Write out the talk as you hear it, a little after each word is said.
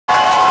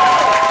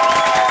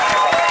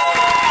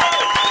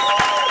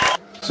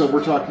So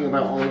we're talking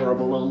about Owner of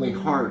a Lonely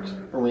Heart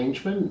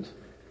arrangement.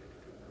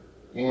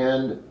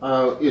 And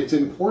it's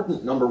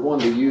important, number one,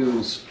 to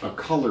use a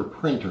color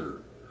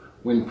printer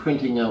when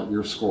printing out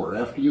your score.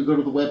 After you go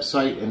to the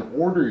website and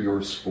order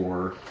your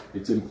score,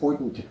 it's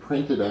important to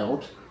print it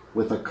out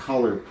with a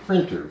color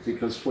printer,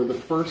 because for the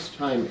first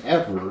time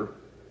ever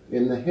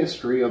in the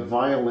history of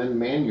violin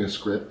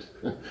manuscript,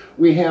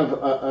 we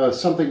have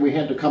something we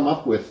had to come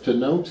up with to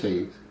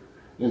notate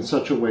in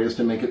such a way as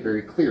to make it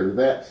very clear.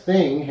 That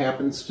thing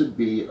happens to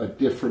be a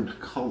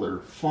different color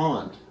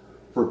font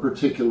for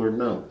particular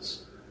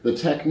notes. The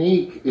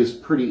technique is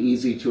pretty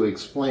easy to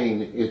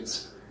explain.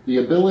 It's the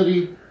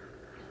ability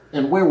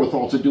and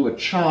wherewithal to do a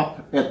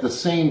chop at the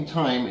same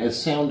time as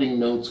sounding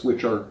notes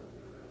which are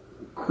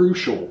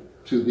crucial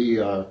to the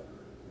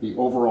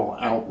overall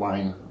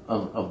outline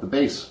of the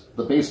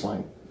bass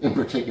line in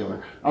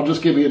particular. I'll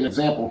just give you an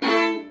example.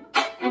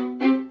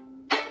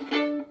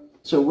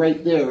 So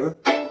right there,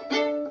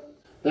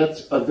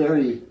 that's a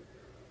very,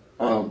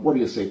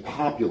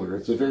 popular.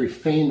 It's a very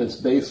famous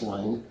bass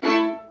line,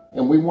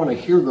 and we want to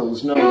hear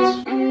those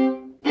notes.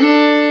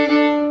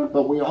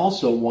 But we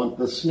also want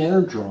the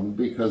snare drum,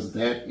 because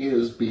that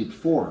is beat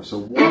 4. So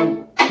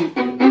 1, 2, 3,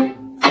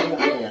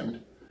 4,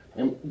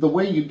 and the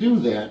way you do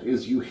that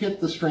is you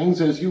hit the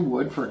strings as you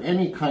would for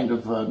any kind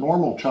of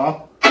normal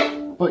chop,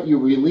 but you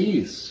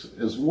release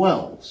as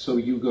well. So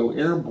you go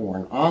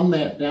airborne on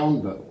that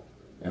down bow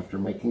after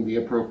making the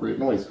appropriate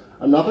noise.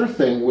 Another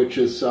thing which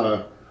is,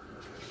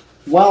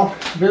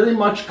 very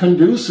much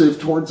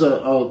conducive towards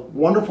a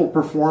wonderful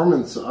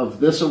performance of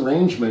this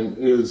arrangement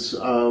is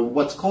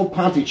what's called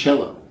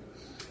ponticello.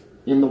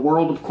 In the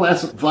world of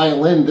classic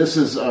violin, this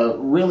is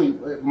really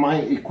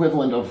my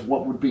equivalent of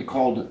what would be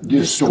called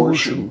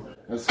distortion.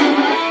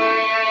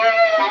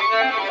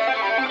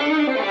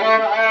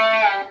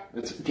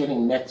 It's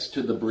getting next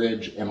to the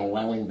bridge and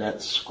allowing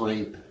that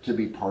scrape to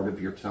be part of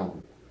your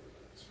tone.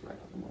 It's right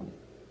on the money.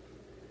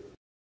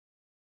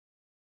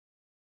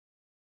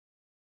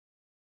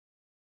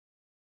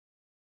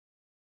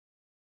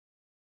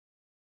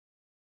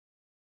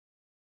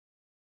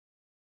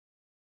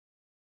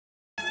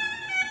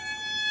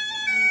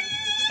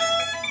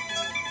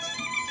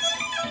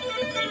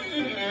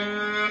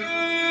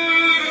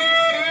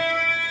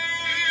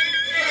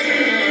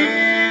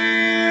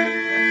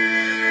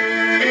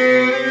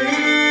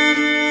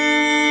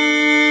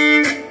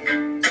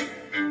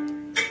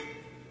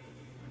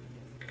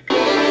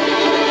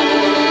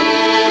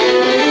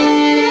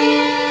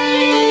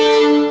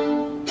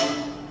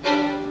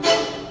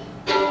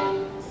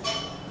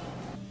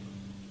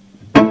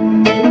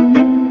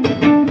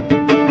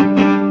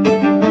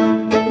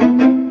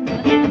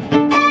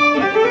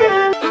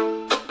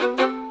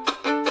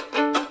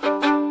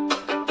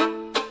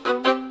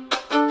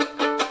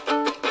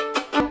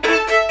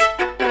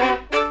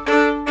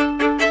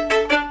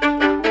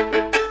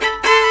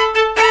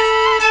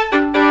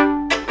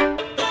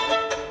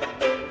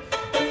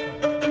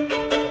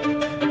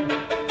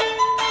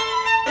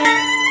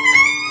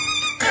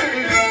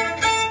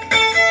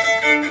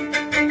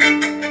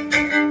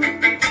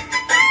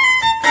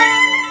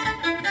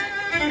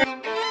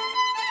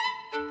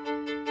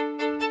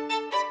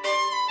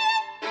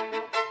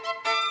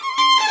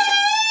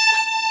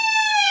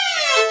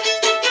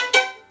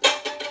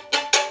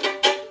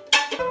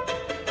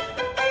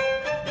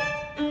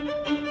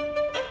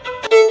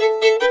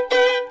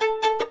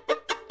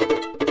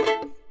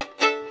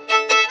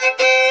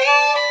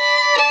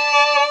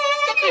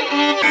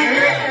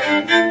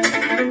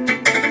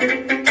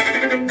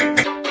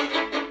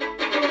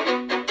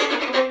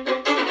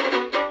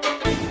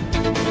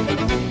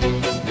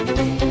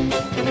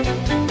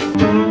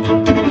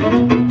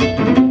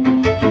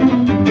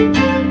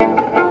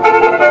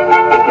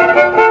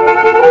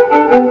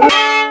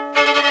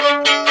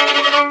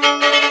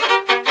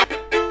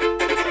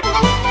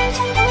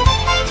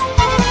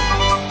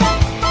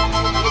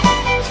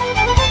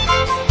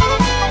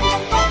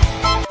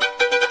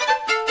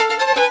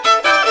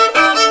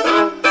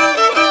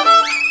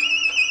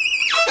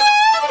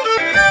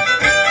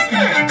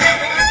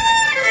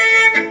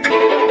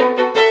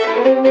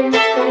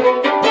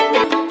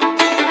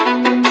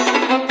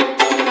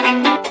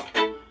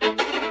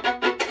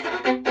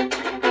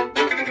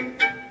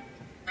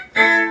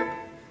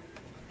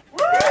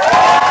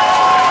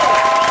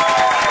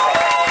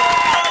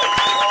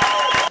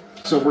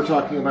 So we're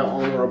talking about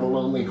Owner of a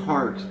Lonely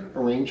Heart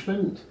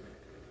arrangement.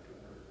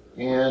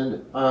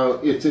 And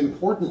it's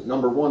important,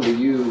 number one, to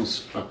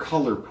use a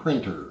color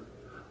printer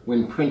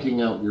when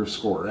printing out your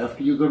score.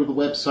 After you go to the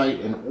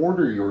website and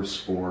order your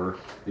score,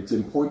 it's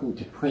important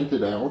to print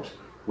it out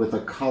with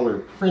a color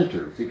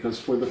printer, because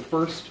for the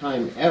first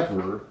time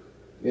ever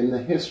in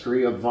the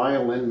history of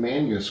violin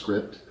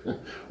manuscript,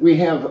 we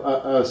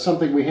have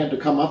something we had to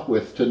come up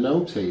with to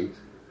notate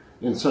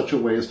in such a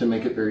way as to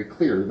make it very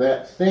clear.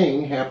 That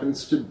thing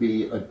happens to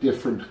be a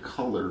different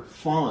color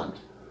font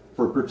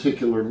for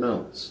particular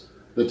notes.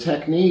 The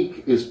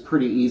technique is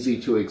pretty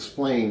easy to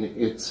explain.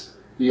 It's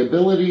the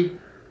ability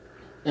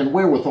and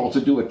wherewithal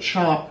to do a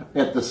chop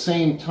at the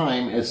same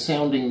time as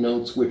sounding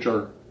notes which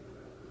are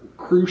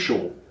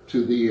crucial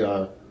to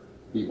the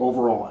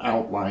overall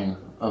outline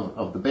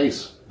of the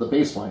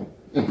bass line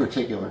in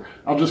particular.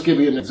 I'll just give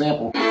you an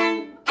example.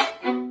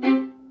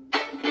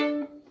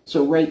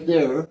 So right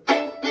there,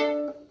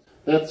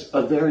 that's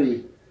a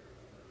very,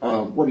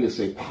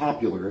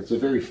 popular. It's a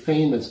very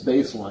famous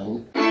bass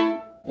line,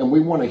 and we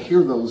want to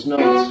hear those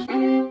notes.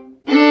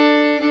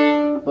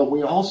 But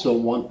we also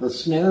want the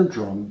snare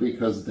drum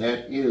because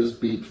that is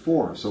beat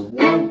 4. So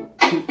 1,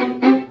 2, 4,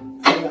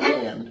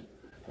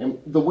 and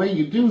the way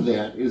you do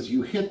that is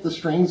you hit the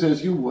strings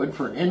as you would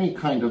for any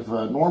kind of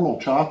normal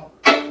chop,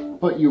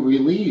 but you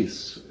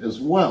release as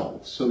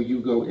well. So you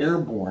go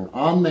airborne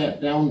on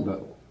that down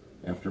bow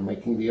after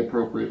making the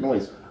appropriate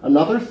noise.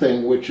 Another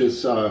thing which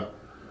is,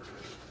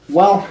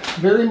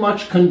 very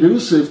much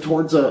conducive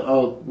towards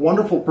a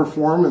wonderful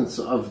performance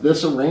of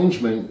this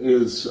arrangement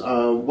is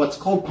what's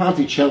called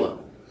ponticello.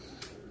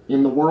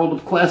 In the world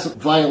of classic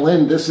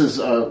violin, this is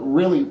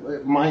really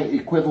my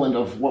equivalent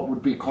of what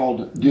would be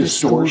called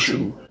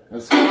distortion.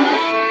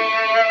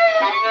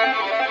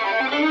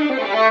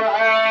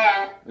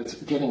 It's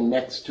getting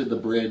next to the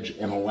bridge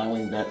and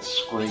allowing that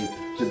scrape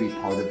to be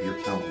part of your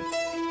tone.